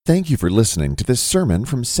Thank you for listening to this sermon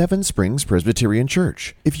from Seven Springs Presbyterian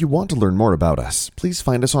Church. If you want to learn more about us, please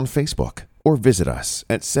find us on Facebook or visit us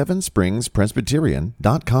at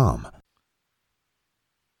sevenspringspresbyterian.com.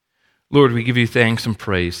 Lord, we give you thanks and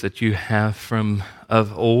praise that you have from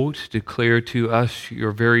of old declared to us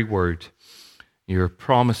your very word, your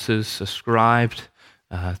promises ascribed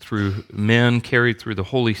through men, carried through the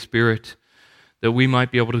Holy Spirit, that we might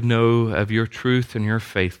be able to know of your truth and your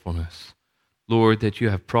faithfulness. Lord, that you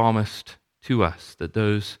have promised to us that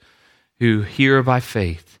those who hear by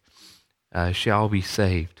faith shall be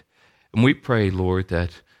saved. And we pray, Lord,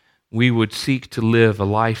 that we would seek to live a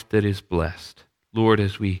life that is blessed. Lord,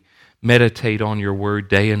 as we meditate on your word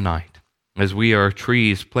day and night, as we are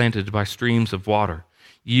trees planted by streams of water,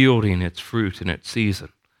 yielding its fruit in its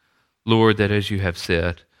season. Lord, that as you have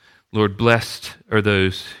said, Lord, blessed are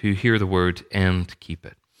those who hear the word and keep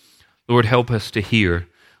it. Lord, help us to hear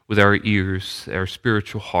with our ears, our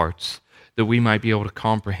spiritual hearts, that we might be able to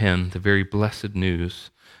comprehend the very blessed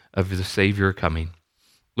news of the Savior coming.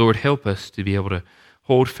 Lord, help us to be able to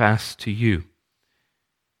hold fast to you.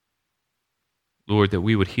 Lord, that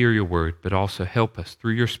we would hear your word, but also help us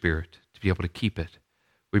through your Spirit to be able to keep it.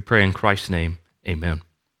 We pray in Christ's name, amen.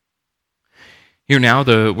 Hear now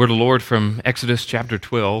the word of the Lord from Exodus chapter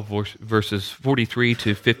 12, verses 43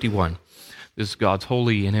 to 51. This is God's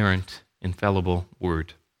holy, inerrant, infallible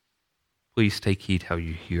word. Please take heed how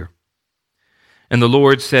you hear. And the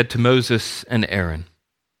Lord said to Moses and Aaron,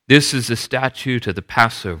 "This is the statute of the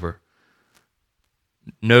Passover.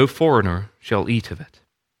 No foreigner shall eat of it.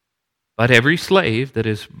 But every slave that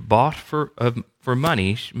is bought for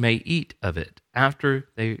money may eat of it after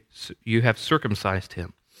you have circumcised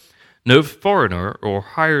him. No foreigner or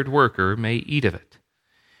hired worker may eat of it.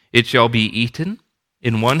 It shall be eaten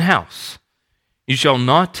in one house. You shall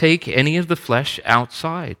not take any of the flesh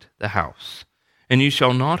outside the house, and you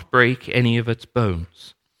shall not break any of its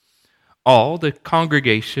bones. All the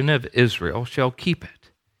congregation of Israel shall keep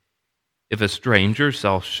it. If a stranger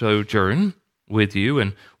shall sojourn with you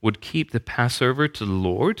and would keep the Passover to the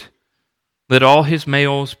Lord, let all his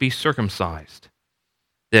males be circumcised.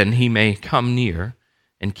 Then he may come near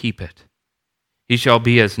and keep it. He shall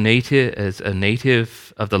be as a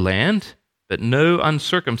native of the land, but no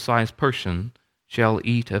uncircumcised person shall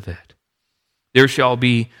eat of it. There shall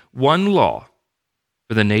be one law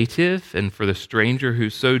for the native and for the stranger who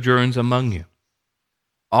sojourns among you."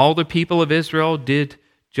 All the people of Israel did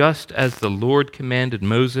just as the Lord commanded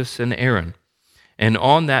Moses and Aaron. And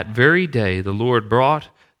on that very day the Lord brought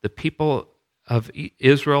the people of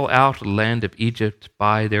Israel out of the land of Egypt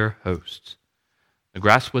by their hosts. The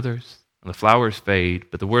grass withers and the flowers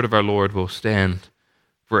fade, but the word of our Lord will stand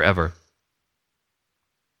forever.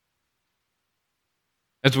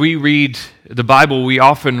 As we read the Bible, we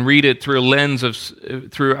often read it through a lens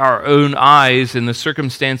through our own eyes in the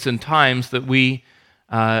circumstance and times that we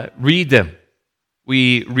read them.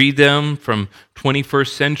 We read them from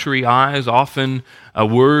 21st century eyes. Often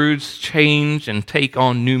words change and take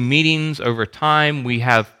on new meanings over time. We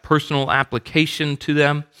have personal application to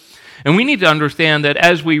them. And we need to understand that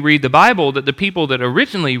as we read the Bible, that the people that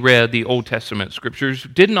originally read the Old Testament scriptures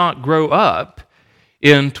did not grow up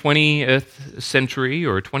in 20th century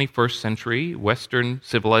or 21st century Western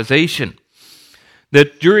civilization.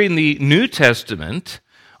 That during the New Testament,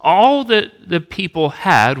 all that the people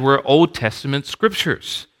had were Old Testament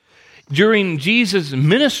scriptures. During Jesus'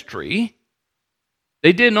 ministry,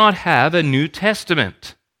 they did not have a New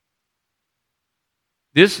Testament.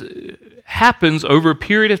 This happens over a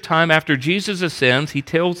period of time after Jesus ascends. He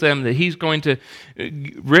tells them that he's going to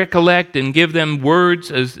recollect and give them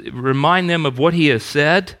words, remind them of what he has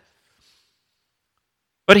said.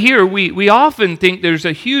 But here we often think there's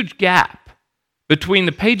a huge gap between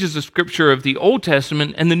the pages of Scripture of the Old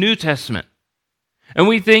Testament and the New Testament. And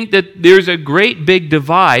we think that there's a great big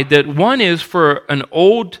divide, that one is for an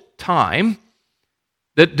old time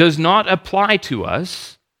that does not apply to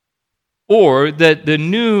us, or that the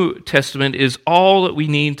New Testament is all that we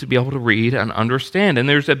need to be able to read and understand. And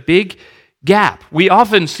there's a big gap. We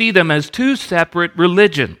often see them as two separate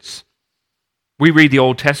religions. We read the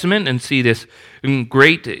Old Testament and see this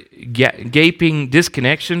great gaping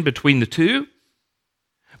disconnection between the two.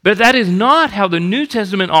 But that is not how the New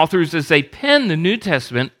Testament authors, as they penned the New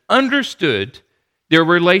Testament, understood their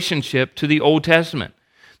relationship to the Old Testament.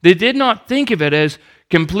 They did not think of it as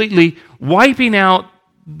completely wiping out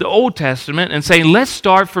the Old Testament and saying, let's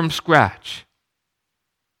start from scratch.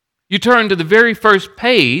 You turn to the very first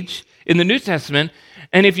page in the New Testament,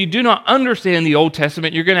 and if you do not understand the Old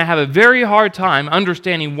Testament, you're going to have a very hard time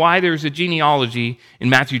understanding why there's a genealogy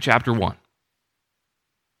in Matthew chapter 1.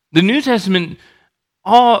 The New Testament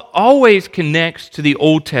always connects to the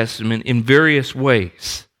Old Testament in various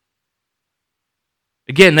ways.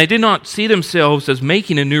 Again, they did not see themselves as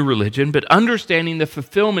making a new religion, but understanding the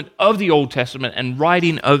fulfillment of the Old Testament and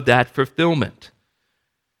writing of that fulfillment.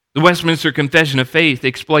 The Westminster Confession of Faith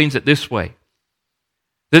explains it this way: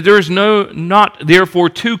 that there is not therefore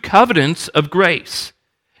two covenants of grace,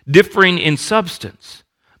 differing in substance,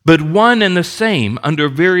 but one and the same under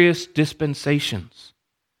various dispensations.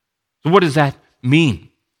 So what does that mean?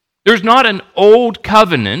 There's not an old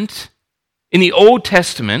covenant in the Old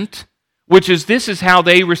Testament, this is how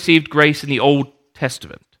they received grace in the Old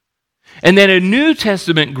Testament, and then a New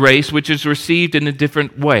Testament grace which is received in a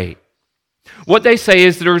different way. What they say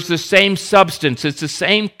is there's the same substance, it's the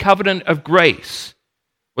same covenant of grace.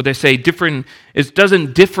 What they say it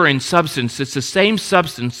doesn't differ in substance, it's the same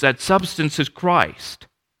substance, that substance is Christ.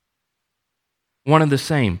 One and the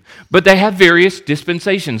same. But they have various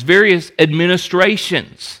dispensations, various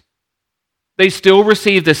administrations. They still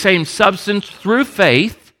receive the same substance through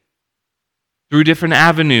faith, through different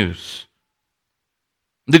avenues.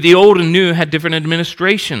 That the old and new had different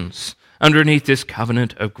administrations underneath this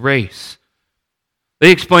covenant of grace.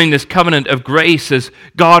 They explain this covenant of grace as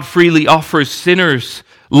God freely offers sinners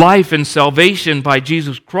life and salvation by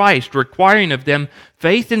Jesus Christ, requiring of them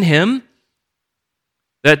faith in Him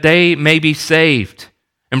that they may be saved,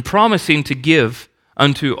 and promising to give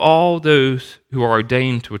unto all those who are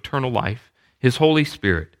ordained to eternal life His Holy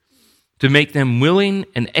Spirit, to make them willing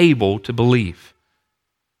and able to believe.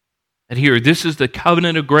 And here, this is the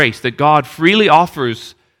covenant of grace that God freely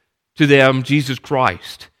offers to them, Jesus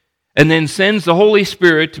Christ, and then sends the Holy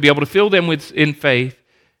Spirit to be able to fill them in faith,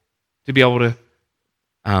 to be able to,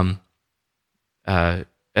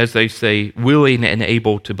 as they say, willing and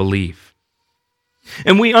able to believe.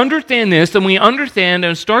 And we understand this, and we understand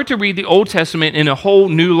and start to read the Old Testament in a whole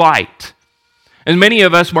new light. And many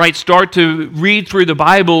of us might start to read through the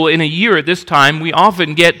Bible in a year at this time. We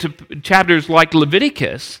often get to chapters like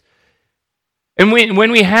Leviticus. And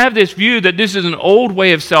when we have this view that this is an old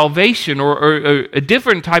way of salvation or a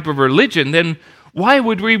different type of religion, then why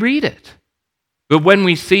would we read it? But when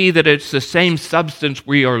we see that it's the same substance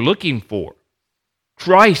we are looking for,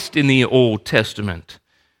 Christ in the Old Testament,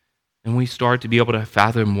 and we start to be able to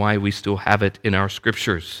fathom why we still have it in our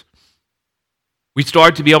Scriptures. We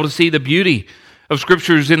start to be able to see the beauty of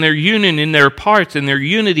Scriptures in their union, in their parts, in their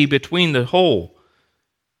unity between the whole,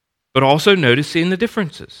 but also noticing the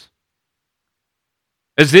differences.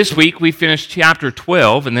 As this week we finish chapter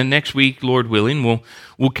 12, and then next week, Lord willing,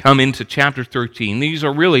 we'll come into chapter 13. These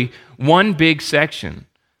are really one big section,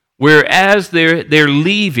 where as they're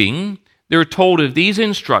leaving, they're told of these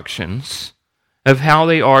instructions of how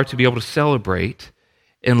they are to be able to celebrate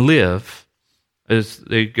and live as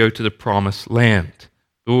they go to the promised land.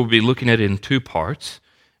 We'll be looking at it in two parts.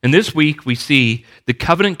 And this week we see the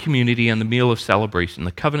covenant community and the meal of celebration.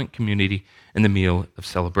 The covenant community and the meal of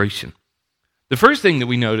celebration. The first thing that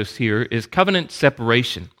we notice here is covenant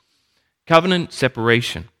separation. Covenant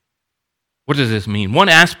separation. What does this mean? One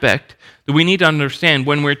aspect that we need to understand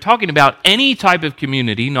when we're talking about any type of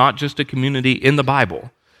community, not just a community in the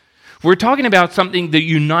Bible, we're talking about something that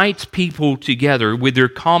unites people together with their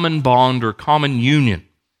common bond or common union.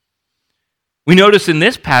 We notice in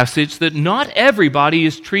this passage that not everybody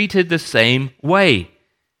is treated the same way.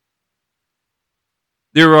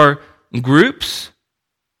 There are groups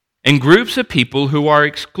and groups of people who are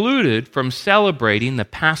excluded from celebrating the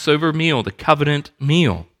Passover meal, the covenant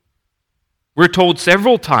meal. We're told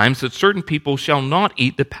several times that certain people shall not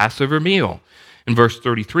eat the Passover meal. In verse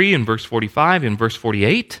 33, in verse 45, in verse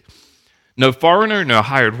 48, no foreigner, no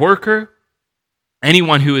hired worker,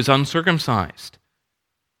 anyone who is uncircumcised.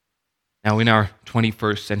 Now, in our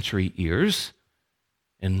 21st century ears,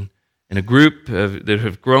 in a group that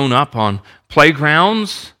have grown up on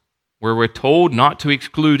playgrounds where we're told not to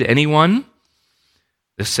exclude anyone,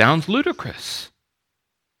 this sounds ludicrous.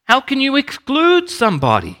 How can you exclude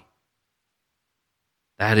somebody?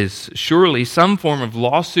 That is surely some form of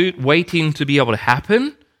lawsuit waiting to be able to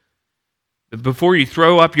happen. But before you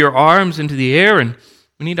throw up your arms into the air, and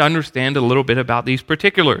we need to understand a little bit about these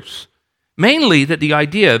particulars. Mainly that the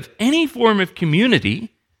idea of any form of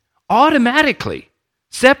community automatically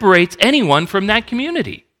separates anyone from that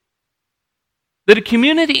community. That a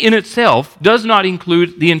community in itself does not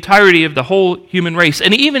include the entirety of the whole human race.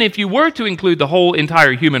 And even if you were to include the whole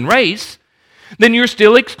entire human race, then you're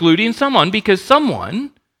still excluding someone, because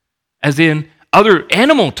someone, as in other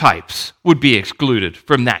animal types, would be excluded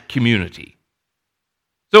from that community.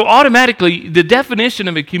 So automatically, the definition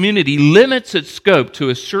of a community limits its scope to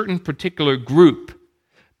a certain particular group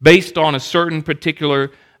based on a certain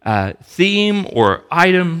particular theme or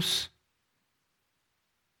items.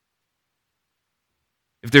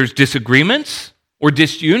 If there's disagreements or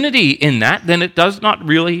disunity in that, then it does not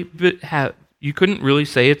really have, you couldn't really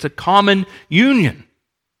say it's a common union.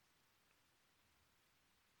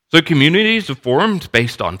 So communities are formed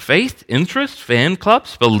based on faith, interests, fan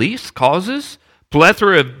clubs, beliefs, causes,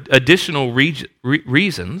 plethora of additional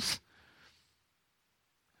reasons.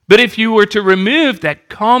 But if you were to remove that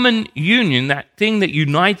common union, that thing that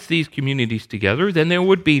unites these communities together, then there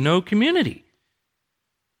would be no community.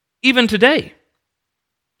 Even today,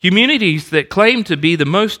 communities that claim to be the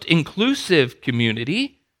most inclusive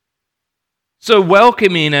community, so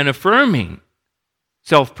welcoming and affirming,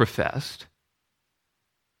 self-professed,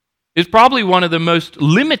 is probably one of the most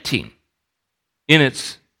limiting in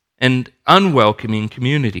its and unwelcoming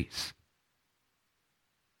communities.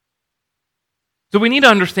 So we need to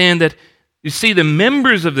understand that, you see, the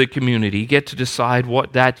members of the community get to decide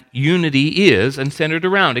what that unity is and centered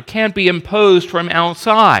around. It can't be imposed from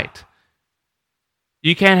outside.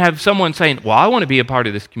 You can't have someone saying, well, I want to be a part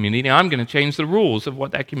of this community, I'm going to change the rules of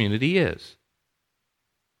what that community is.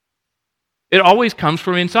 It always comes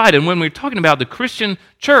from inside. And when we're talking about the Christian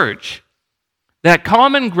church, that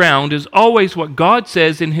common ground is always what God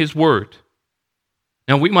says in His Word.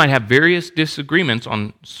 Now, we might have various disagreements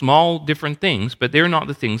on small different things, but they're not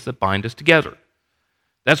the things that bind us together.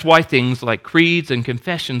 That's why things like creeds and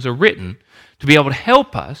confessions are written, to be able to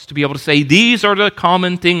help us, to be able to say, these are the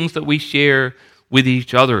common things that we share with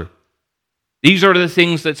each other. These are the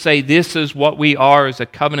things that say this is what we are as a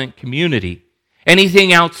covenant community.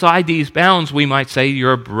 Anything outside these bounds, we might say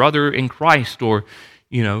you're a brother in Christ, or,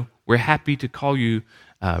 we're happy to call you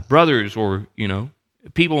brothers, or,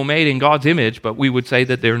 people made in God's image, but we would say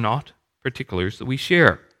that they're not particulars that we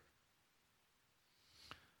share.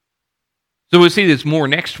 So we'll see this more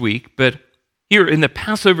next week, but here in the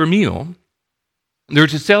Passover meal, they're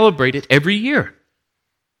to celebrate it every year.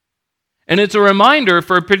 And it's a reminder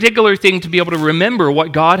for a particular thing to be able to remember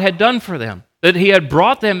what God had done for them. That He had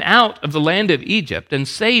brought them out of the land of Egypt and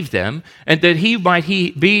saved them, and that He might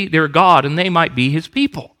be their God and they might be His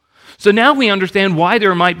people. So now we understand why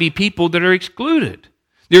there might be people that are excluded.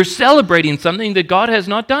 They're celebrating something that God has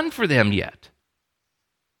not done for them yet.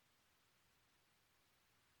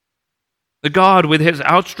 The God with His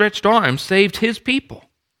outstretched arms saved His people.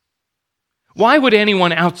 Why would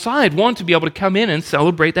anyone outside want to be able to come in and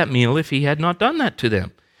celebrate that meal if He had not done that to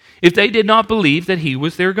them? If they did not believe that He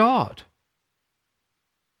was their God?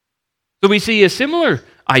 So we see a similar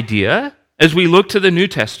idea as we look to the New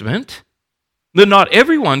Testament, that not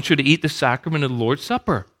everyone should eat the sacrament of the Lord's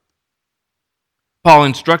Supper. Paul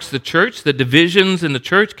instructs the church that divisions in the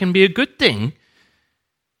church can be a good thing,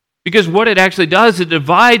 because what it actually does, it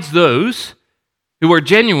divides those who are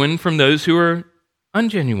genuine from those who are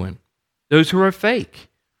ungenuine, those who are fake.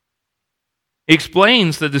 He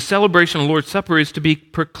explains that the celebration of the Lord's Supper is to be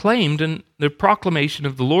proclaimed in the proclamation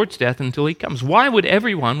of the Lord's death until He comes. Why would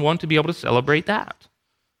everyone want to be able to celebrate that?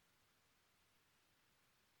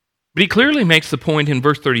 But he clearly makes the point in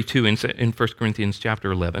verse 32 in 1 Corinthians chapter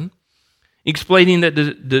 11, explaining that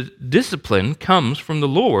the discipline comes from the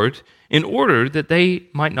Lord in order that they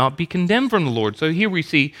might not be condemned from the Lord. So here we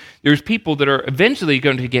see there's people that are eventually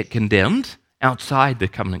going to get condemned outside the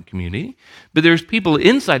covenant community, but there's people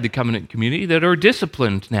inside the covenant community that are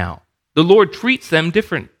disciplined now. The Lord treats them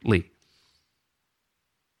differently.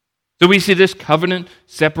 So we see this covenant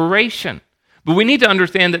separation. But we need to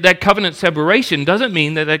understand that that covenant separation doesn't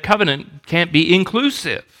mean that that covenant can't be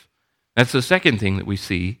inclusive. That's the second thing that we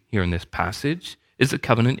see here in this passage, is the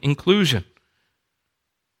covenant inclusion.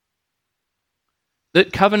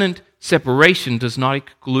 That covenant separation does not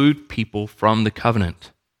exclude people from the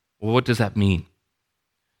covenant. Well, what does that mean?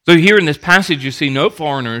 So here in this passage, you see no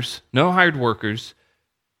foreigners, no hired workers,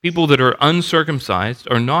 people that are uncircumcised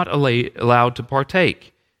are not allowed to partake.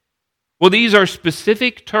 Well, these are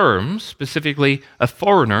specific terms, specifically a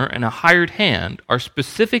foreigner and a hired hand, are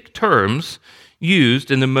specific terms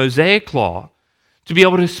used in the Mosaic Law to be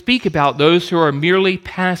able to speak about those who are merely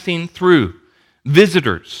passing through,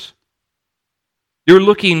 visitors. They're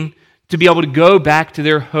looking to be able to go back to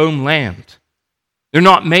their homeland. They're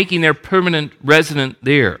not making their permanent resident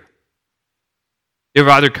there. They've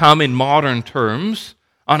either come in modern terms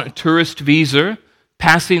on a tourist visa,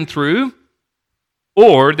 passing through,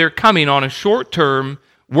 or they're coming on a short-term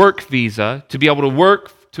work visa to be able to work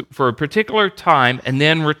for a particular time and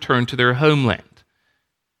then return to their homeland.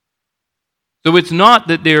 So it's not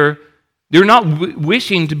that they're not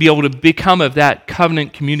wishing to be able to become of that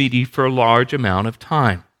covenant community for a large amount of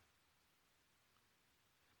time.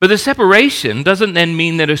 But the separation doesn't then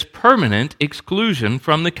mean that it's permanent exclusion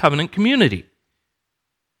from the covenant community.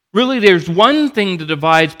 Really, there's one thing that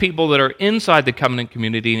divides people that are inside the covenant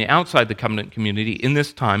community and outside the covenant community in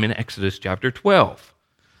this time in Exodus chapter 12.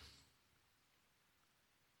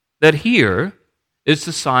 That here is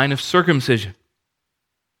the sign of circumcision.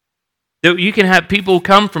 That you can have people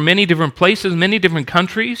come from many different places, many different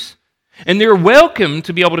countries, and they're welcome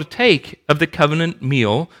to be able to take of the covenant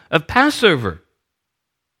meal of Passover.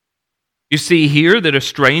 You see here that a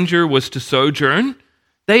stranger was to sojourn.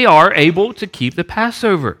 They are able to keep the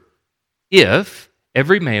Passover if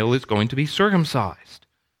every male is going to be circumcised.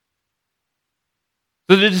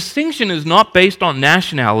 So the distinction is not based on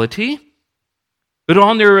nationality, but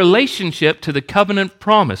on their relationship to the covenant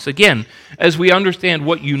promise. Again, as we understand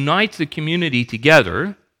what unites the community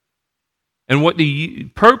together and what the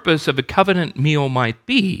purpose of a covenant meal might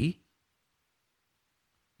be,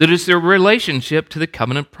 that is their relationship to the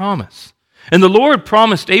covenant promise. And the Lord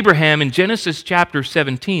promised Abraham in Genesis chapter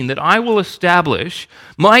 17 that I will establish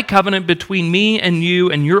my covenant between me and you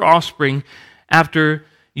and your offspring after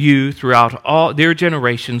you throughout all their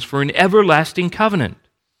generations for an everlasting covenant,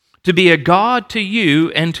 to be a God to you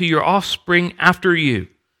and to your offspring after you.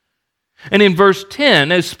 And in verse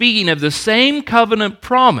 10, as speaking of the same covenant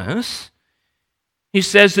promise, he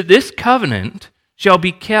says that this covenant shall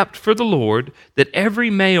be kept for the Lord, that every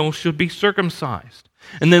male should be circumcised.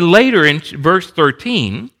 And then later in verse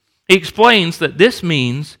 13, he explains that this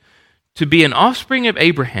means to be an offspring of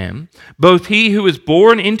Abraham, both he who is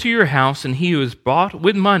born into your house and he who is bought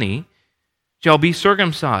with money shall be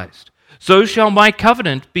circumcised. So shall my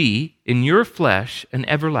covenant be in your flesh, an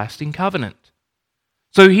everlasting covenant.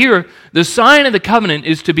 So here, the sign of the covenant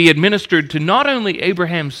is to be administered to not only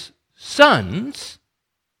Abraham's sons,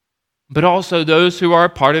 but also those who are a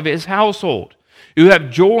part of his household, who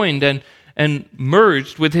have joined and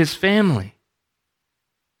merged with his family.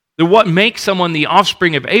 That what makes someone the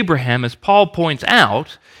offspring of Abraham, as Paul points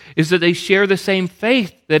out, is that they share the same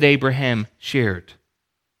faith that Abraham shared.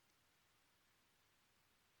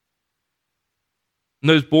 And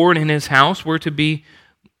those born in his house were to be,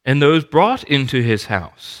 and those brought into his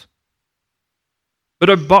house. But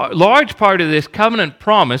a large part of this covenant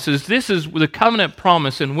promise is the covenant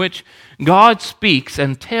promise in which God speaks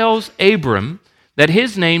and tells Abram that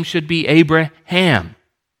his name should be Abraham.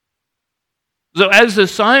 So as the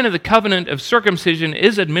sign of the covenant of circumcision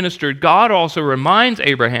is administered, God also reminds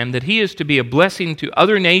Abraham that he is to be a blessing to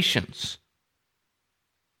other nations.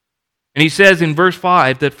 And he says in verse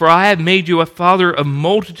 5 that, "For I have made you a father of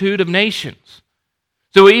multitude of nations."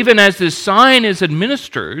 So even as this sign is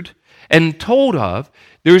administered and told of,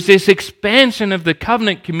 there's this expansion of the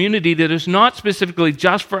covenant community that is not specifically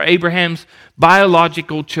just for Abraham's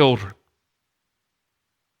biological children.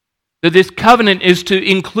 That this covenant is to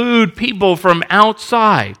include people from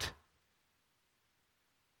outside.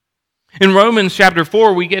 In Romans chapter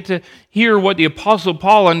 4, we get to hear what the Apostle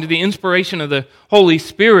Paul, under the inspiration of the Holy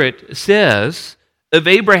Spirit, says of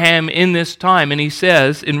Abraham in this time. And he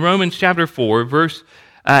says in Romans chapter 4, verse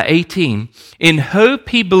 18, "In hope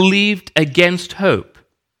he believed against hope,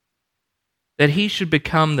 that he should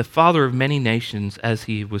become the father of many nations, as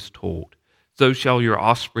he was told, so shall your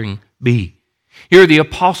offspring be." Here the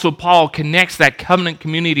Apostle Paul connects that covenant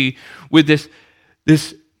community with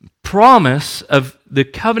this promise of the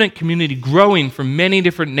covenant community growing from many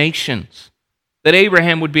different nations. That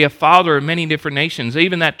Abraham would be a father of many different nations.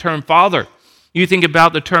 Even that term father, you think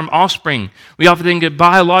about the term offspring. We often think of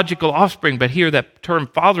biological offspring, but here that term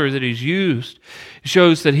father that is used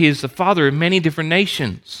shows that he is the father of many different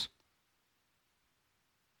nations.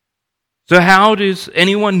 So how does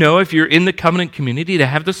anyone know if you're in the covenant community to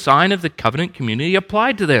have the sign of the covenant community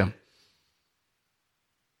applied to them?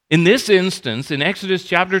 In this instance, in Exodus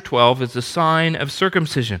chapter 12, is the sign of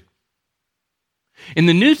circumcision. In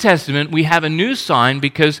the New Testament, we have a new sign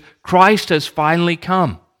because Christ has finally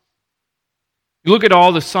come. You look at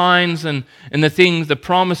all the signs and the things, the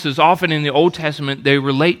promises, often in the Old Testament, they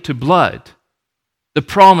relate to blood. The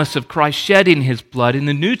promise of Christ shedding his blood. In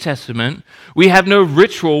the New Testament, we have no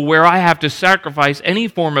ritual where I have to sacrifice any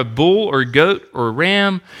form of bull or goat or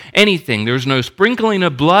ram, anything. There's no sprinkling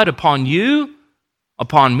of blood upon you,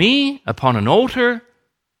 upon me, upon an altar.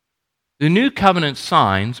 The new covenant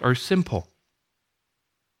signs are simple.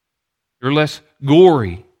 They're less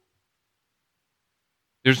gory.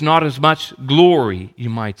 There's not as much glory, you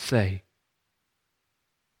might say.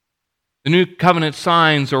 The new covenant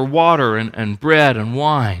signs are water and bread and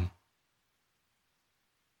wine.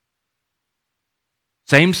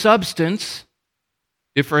 Same substance,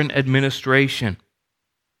 different administration.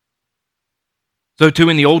 So too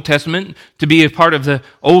in the Old Testament, to be a part of the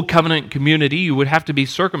Old Covenant community, you would have to be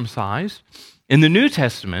circumcised. In the New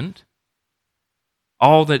Testament,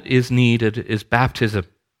 all that is needed is baptism.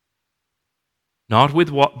 Not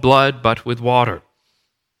with blood, but with water.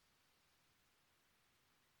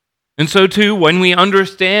 And so too, when we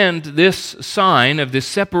understand this sign of this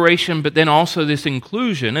separation, but then also this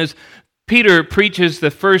inclusion, as Peter preaches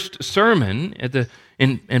the first sermon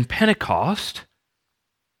in Pentecost,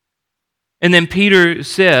 and then Peter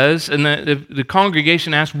says, and the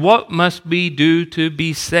congregation asks, what must we do to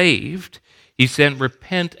be saved? He said,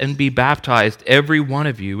 repent and be baptized, every one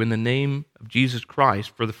of you, in the name of Jesus Christ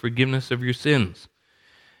for the forgiveness of your sins.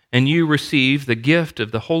 And you receive the gift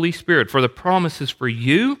of the Holy Spirit, for the promises for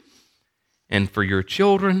you and for your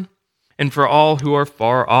children and for all who are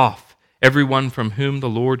far off, everyone from whom the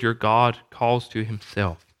Lord your God calls to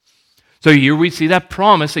himself. So here we see that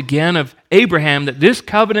promise again of Abraham that this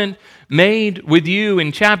covenant made with you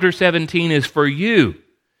in chapter 17 is for you.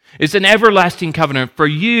 It's an everlasting covenant for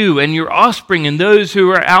you and your offspring and those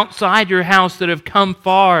who are outside your house that have come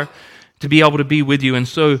far to be able to be with you. And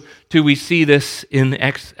so too we see this in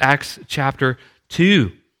Acts chapter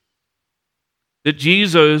 2. That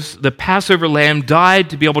Jesus, the Passover lamb,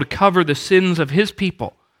 died to be able to cover the sins of his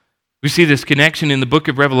people. We see this connection in the book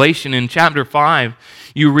of Revelation in chapter 5.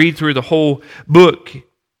 You read through the whole book.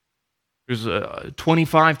 There's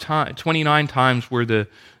 29 times where the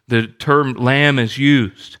term lamb is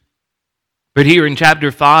used. But here in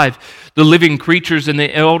chapter 5, the living creatures and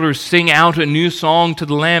the elders sing out a new song to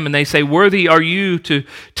the Lamb, and they say, worthy are you to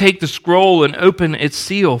take the scroll and open its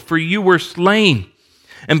seal, for you were slain.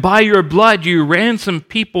 And by your blood you ransomed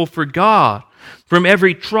people for God. From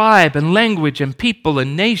every tribe and language and people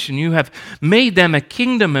and nation you have made them a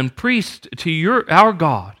kingdom and priests to our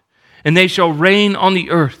God, and they shall reign on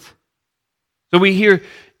the earth. So we hear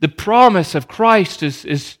the promise of Christ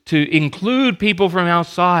is to include people from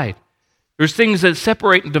outside. There's things that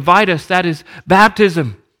separate and divide us. That is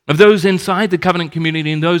baptism of those inside the covenant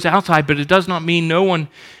community and those outside, but it does not mean no one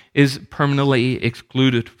is permanently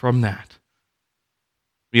excluded from that.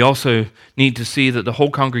 We also need to see that the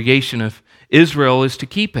whole congregation of Israel is to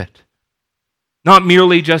keep it. Not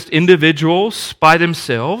merely just individuals by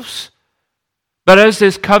themselves, but as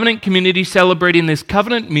this covenant community celebrating this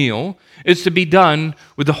covenant meal is to be done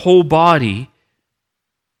with the whole body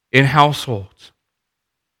in households.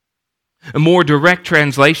 A more direct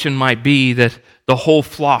translation might be that the whole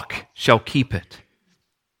flock shall keep it.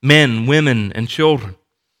 Men, women, and children.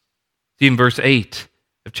 See in verse 8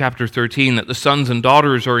 of chapter 13 that the sons and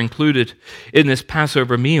daughters are included in this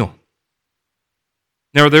Passover meal.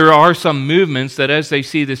 Now, there are some movements that as they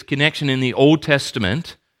see this connection in the Old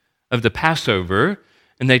Testament of the Passover,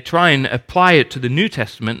 and they try and apply it to the New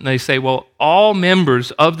Testament, and they say, well, all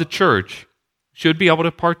members of the church should be able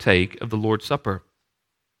to partake of the Lord's Supper.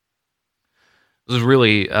 This is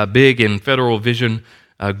really big in Federal Vision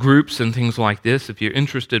groups and things like this. If you're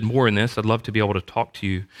interested more in this, I'd love to be able to talk to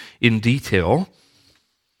you in detail.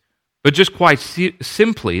 But just quite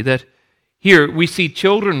simply that here we see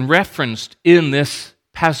children referenced in this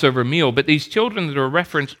Passover meal, but these children that are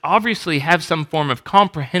referenced obviously have some form of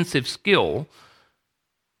comprehensive skill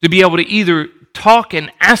to be able to either talk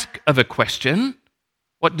and ask of a question,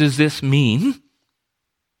 what does this mean?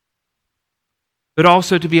 But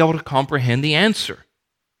also to be able to comprehend the answer.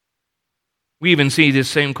 We even see this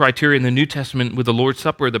same criteria in the New Testament with the Lord's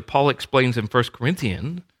Supper that Paul explains in 1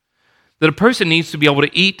 Corinthians, that a person needs to be able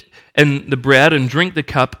to eat the bread and drink the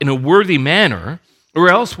cup in a worthy manner, or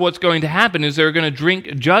else what's going to happen is they're going to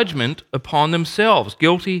drink judgment upon themselves,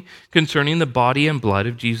 guilty concerning the body and blood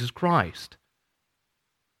of Jesus Christ.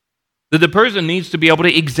 That the person needs to be able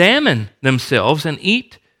to examine themselves and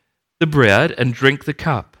eat the bread and drink the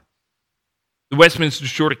cup. The Westminster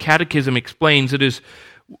Shorter Catechism explains it is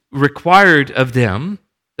required of them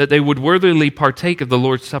that they would worthily partake of the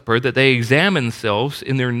Lord's Supper, that they examine themselves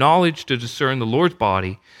in their knowledge to discern the Lord's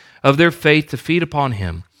body, of their faith to feed upon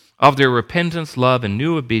him, of their repentance, love, and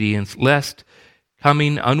new obedience, lest,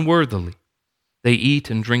 coming unworthily, they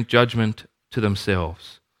eat and drink judgment to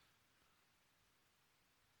themselves.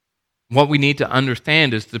 What we need to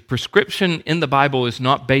understand is the prescription in the Bible is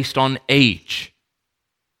not based on age.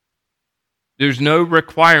 There's no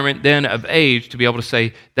requirement then of age to be able to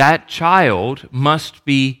say that child must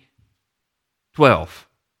be 12.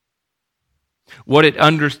 What it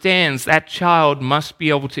understands, that child must be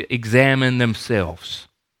able to examine themselves,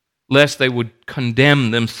 lest they would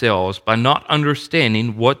condemn themselves by not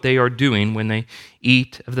understanding what they are doing when they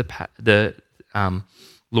eat of the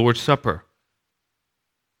Lord's Supper.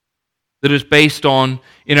 that is based on,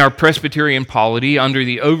 in our Presbyterian polity, under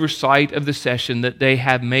the oversight of the session, that they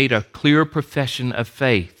have made a clear profession of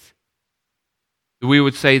faith. We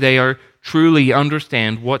would say they are truly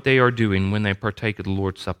understand what they are doing when they partake of the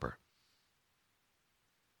Lord's Supper.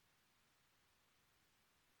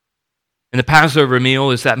 And the Passover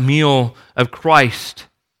meal is that meal of Christ,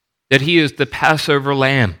 that He is the Passover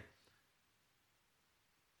lamb.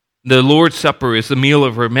 The Lord's Supper is the meal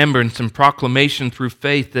of remembrance and proclamation through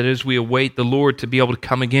faith that as we await the Lord to be able to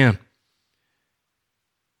come again.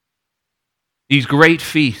 These great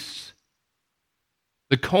feasts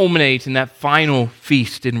that culminate in that final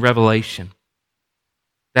feast in Revelation,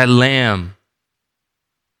 that lamb,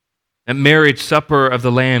 that marriage supper of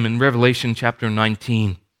the Lamb in Revelation chapter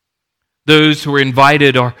 19. Those who are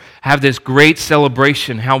invited have this great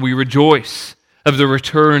celebration, how we rejoice of the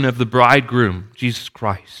return of the bridegroom, Jesus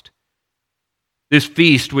Christ. This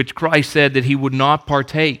feast which Christ said that He would not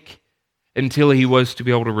partake until He was to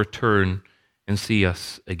be able to return and see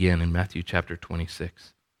us again in Matthew chapter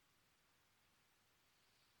 26.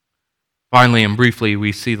 Finally and briefly,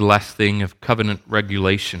 we see the last thing of covenant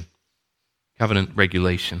regulation. Covenant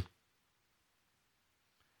regulation.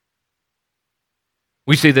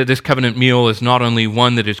 We see that this covenant meal is not only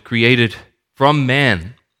one that is created from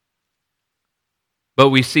man, but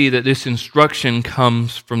we see that this instruction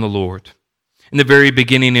comes from the Lord. In the very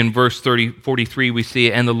beginning, in verse 43, we see,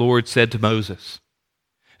 "And the Lord said to Moses."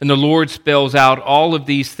 And the Lord spells out all of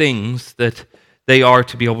these things that they are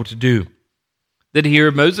to be able to do. That here,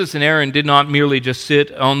 Moses and Aaron did not merely just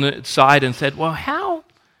sit on the side and said, well,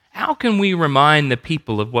 how can we remind the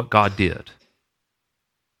people of what God did?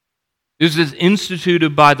 This is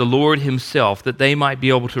instituted by the Lord Himself that they might be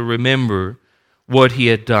able to remember what He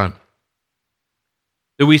had done.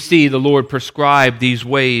 That we see the Lord prescribe these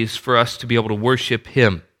ways for us to be able to worship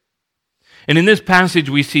Him. And in this passage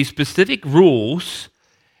we see specific rules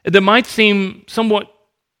that might seem somewhat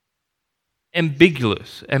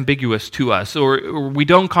ambiguous to us, or we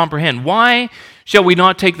don't comprehend. Why shall we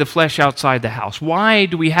not take the flesh outside the house? Why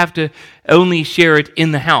do we have to only share it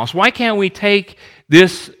in the house? Why can't we take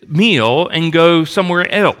this meal and go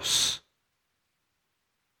somewhere else?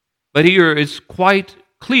 But here it's quite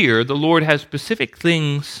clear the Lord has specific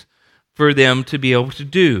things for them to be able to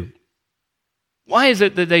do. Why is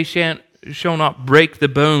it that they shall not break the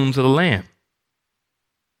bones of the lamb?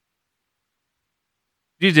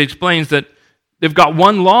 Jesus explains that they've got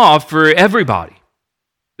one law for everybody.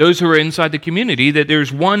 Those who are inside the community, that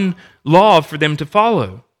there's one law for them to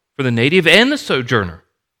follow, for the native and the sojourner.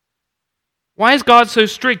 Why is God so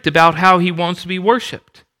strict about how He wants to be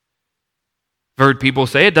worshipped? I've heard people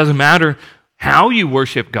say it doesn't matter how you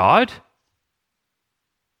worship God,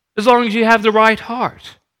 as long as you have the right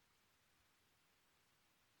heart.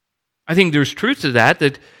 I think there's truth to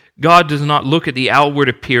that God does not look at the outward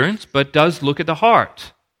appearance, but does look at the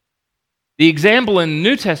heart. The example in the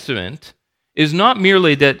New Testament is not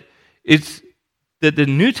merely that the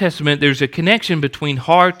New Testament, there's a connection between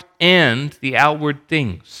heart and the outward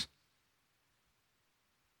things.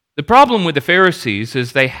 The problem with the Pharisees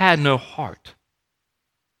is they had no heart.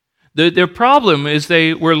 Their problem is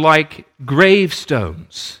they were like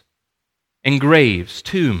gravestones and graves,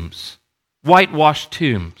 tombs, whitewashed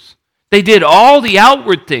tombs. They did all the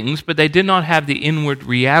outward things, but they did not have the inward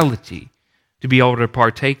reality to be able to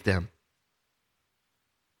partake them.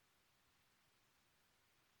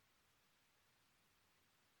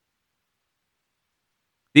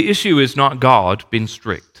 The issue is not God being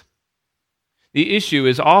strict. The issue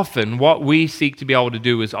is often what we seek to be able to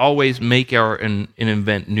do is always make and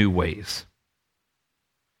invent new ways.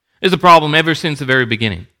 It's a problem ever since the very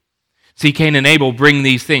beginning. See, Cain and Abel bring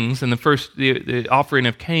these things, and the offering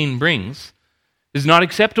of Cain brings is not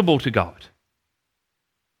acceptable to God.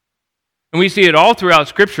 And we see it all throughout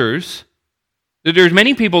Scriptures, that there's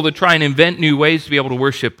many people that try and invent new ways to be able to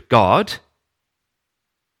worship God,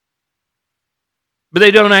 but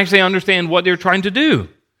they don't actually understand what they're trying to do.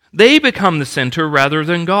 They become the center rather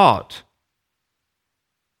than God.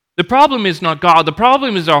 The problem is not God. The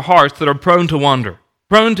problem is our hearts that are prone to wander,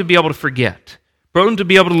 prone to be able to forget, prone to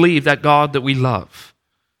be able to leave that God that we love.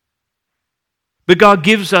 But God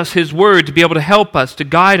gives us His Word to be able to help us, to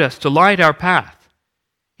guide us, to light our path.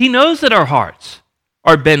 He knows that our hearts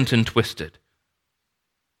are bent and twisted.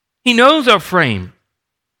 He knows our frame.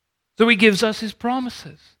 So He gives us His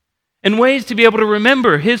promises and ways to be able to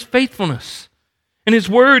remember His faithfulness and His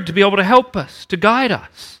Word to be able to help us, to guide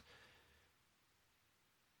us.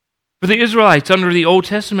 For the Israelites under the Old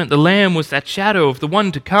Testament, the Lamb was that shadow of the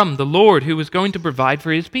one to come, the Lord, who was going to provide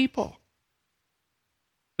for His people.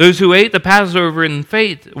 Those who ate the Passover in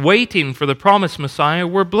faith, waiting for the promised Messiah,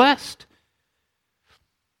 were blessed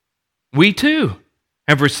we too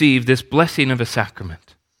have received this blessing of a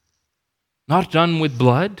sacrament, not done with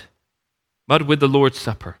blood, but with the Lord's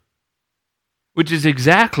Supper, which is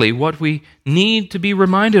exactly what we need to be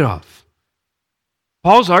reminded of.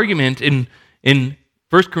 Paul's argument in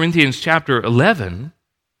 1 Corinthians chapter 11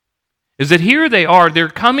 is that here they're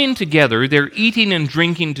coming together, they're eating and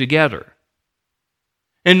drinking together.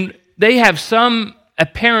 And they have some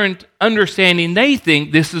apparent understanding, they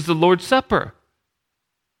think this is the Lord's Supper.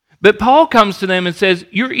 But Paul comes to them and says,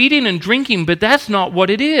 you're eating and drinking, but that's not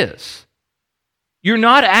what it is. You're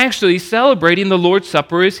not actually celebrating the Lord's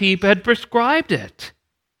Supper as he had prescribed it.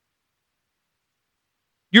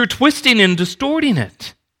 You're twisting and distorting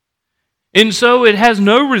it. And so it has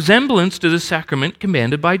no resemblance to the sacrament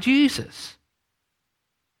commanded by Jesus.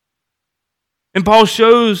 And Paul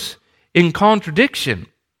shows in contradiction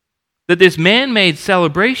that this man-made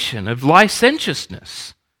celebration of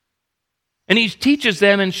licentiousness, and he teaches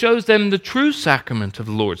them and shows them the true sacrament of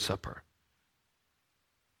the Lord's Supper.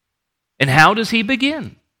 And how does he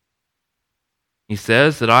begin? He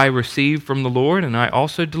says that I received from the Lord and I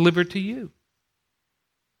also delivered to you.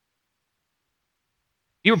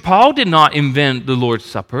 Paul did not invent the Lord's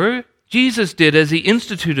Supper. Jesus did as he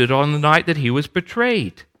instituted on the night that he was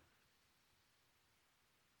betrayed.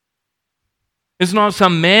 It's not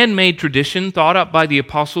some man-made tradition thought up by the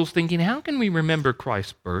apostles thinking, how can we remember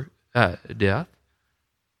Christ's death?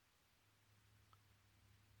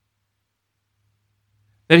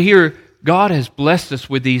 That here, God has blessed us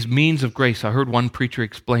with these means of grace. I heard one preacher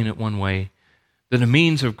explain it one way, that the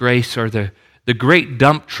means of grace are the great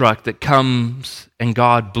dump truck that comes and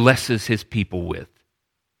God blesses his people with.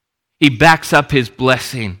 He backs up his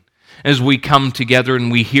blessing as we come together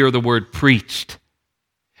and we hear the word preached.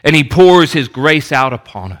 And he pours his grace out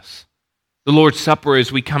upon us. The Lord's Supper,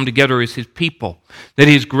 as we come together as his people, that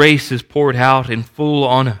his grace is poured out in full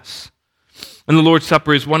on us. And the Lord's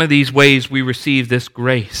Supper is one of these ways we receive this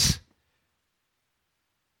grace.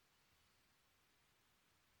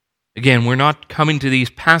 Again, we're not coming to these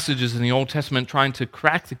passages in the Old Testament trying to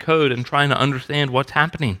crack the code and trying to understand what's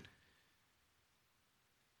happening.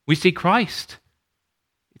 We see Christ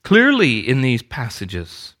clearly in these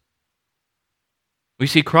passages. We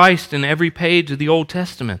see Christ in every page of the Old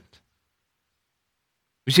Testament.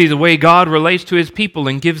 We see the way God relates to his people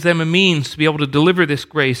and gives them a means to be able to deliver this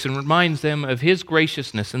grace and reminds them of his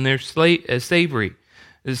graciousness and their slavery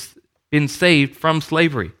has been saved from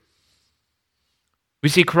slavery. We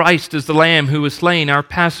see Christ as the Lamb who was slain, our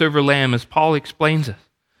Passover Lamb, as Paul explains it.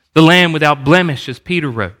 The Lamb without blemish, as Peter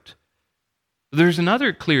wrote. There's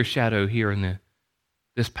another clear shadow here in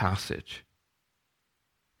this passage.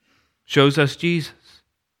 Shows us Jesus.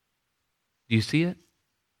 Do you see it?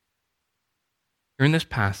 Here in this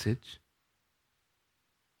passage,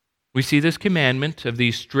 we see this commandment of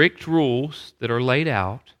these strict rules that are laid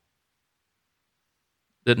out,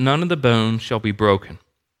 that none of the bones shall be broken,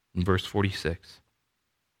 in verse 46.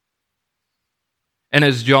 And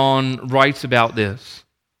as John writes about this,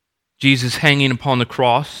 Jesus hanging upon the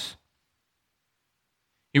cross,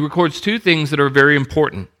 he records two things that are very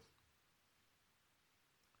important.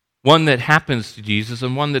 One that happens to Jesus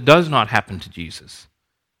and one that does not happen to Jesus.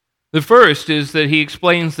 The first is that he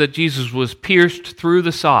explains that Jesus was pierced through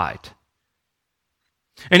the side.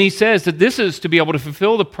 And he says that this is to be able to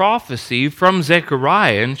fulfill the prophecy from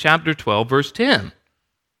Zechariah in chapter 12, verse 10.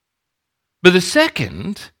 But the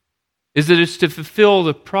second is that it's to fulfill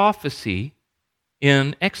the prophecy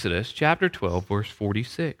in Exodus chapter 12, verse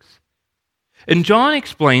 46. And John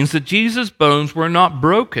explains that Jesus' bones were not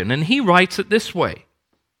broken, and he writes it this way.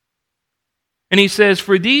 And he says,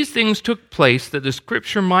 for these things took place that the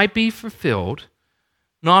scripture might be fulfilled,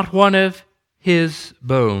 not one of his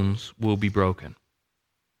bones will be broken.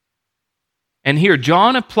 And here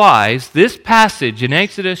John applies this passage in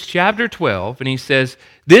Exodus chapter 12, and he says,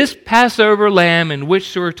 this Passover lamb in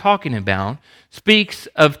which we're talking about speaks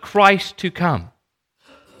of Christ to come.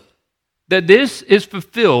 That this is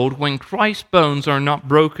fulfilled when Christ's bones are not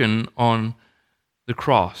broken on the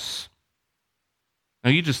cross.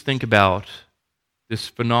 Now you just think about this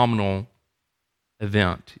phenomenal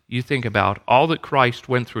event. You think about all that Christ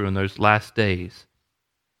went through in those last days.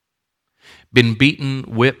 Been beaten,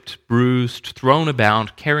 whipped, bruised, thrown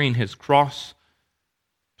about, carrying his cross,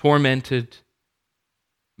 tormented,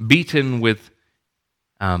 beaten with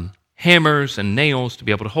hammers and nails to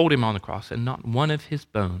be able to hold him on the cross, and not one of his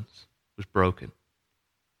bones was broken.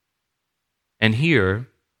 And here,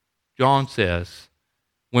 John says,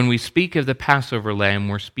 when we speak of the Passover lamb,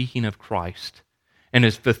 we're speaking of Christ, and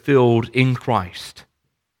is fulfilled in Christ.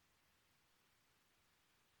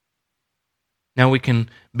 Now we can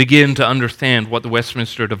begin to understand what the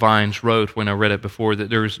Westminster Divines wrote when I read it before, that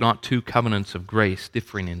there is not two covenants of grace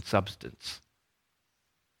differing in substance,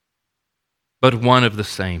 but one of the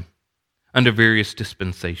same, under various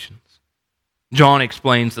dispensations. John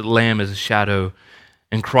explains that the Lamb is a shadow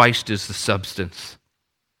and Christ is the substance.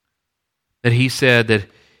 That he said that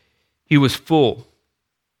he was full,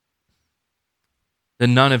 that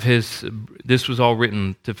none of his, this was all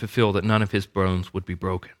written to fulfill that none of his bones would be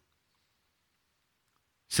broken.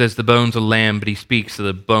 He says the bones of the Lamb, but he speaks of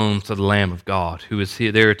the bones of the Lamb of God, who is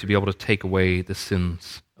there to be able to take away the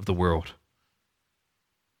sins of the world.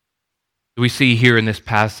 We see here in this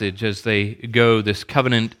passage as they go, this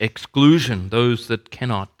covenant exclusion, those that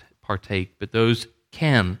cannot partake, but those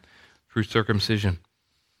can through circumcision.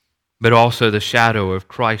 But also the shadow of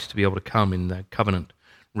Christ to be able to come in that covenant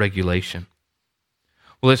regulation.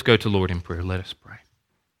 Well, let's go to Lord in prayer. Let us pray.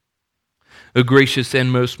 O gracious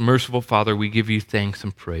and most merciful Father, we give you thanks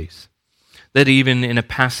and praise that even in a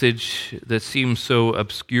passage that seems so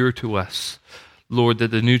obscure to us, Lord,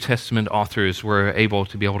 that the New Testament authors were able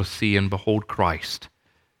to see and behold Christ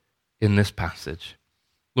in this passage.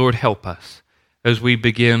 Lord, help us as we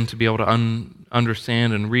begin to be able to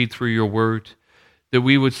understand and read through your word, that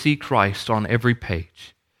we would see Christ on every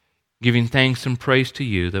page, giving thanks and praise to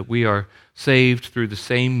you that we are saved through the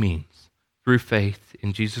same means, through faith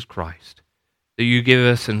in Jesus Christ, that you give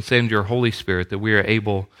us and send your Holy Spirit, that we are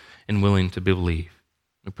able and willing to believe.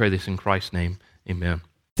 We pray this in Christ's name. Amen.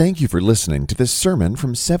 Thank you for listening to this sermon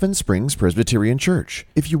from Seven Springs Presbyterian Church.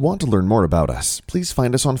 If you want to learn more about us, please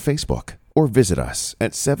find us on Facebook or visit us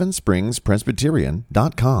at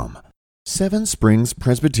sevenspringspresbyterian.com. Seven Springs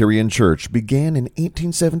Presbyterian Church began in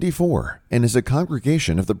 1874 and is a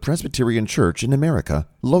congregation of the Presbyterian Church in America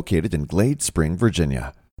located in Glade Spring,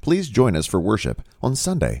 Virginia. Please join us for worship on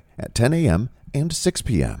Sunday at 10 a.m. and 6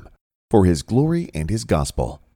 p.m. for His glory and His gospel.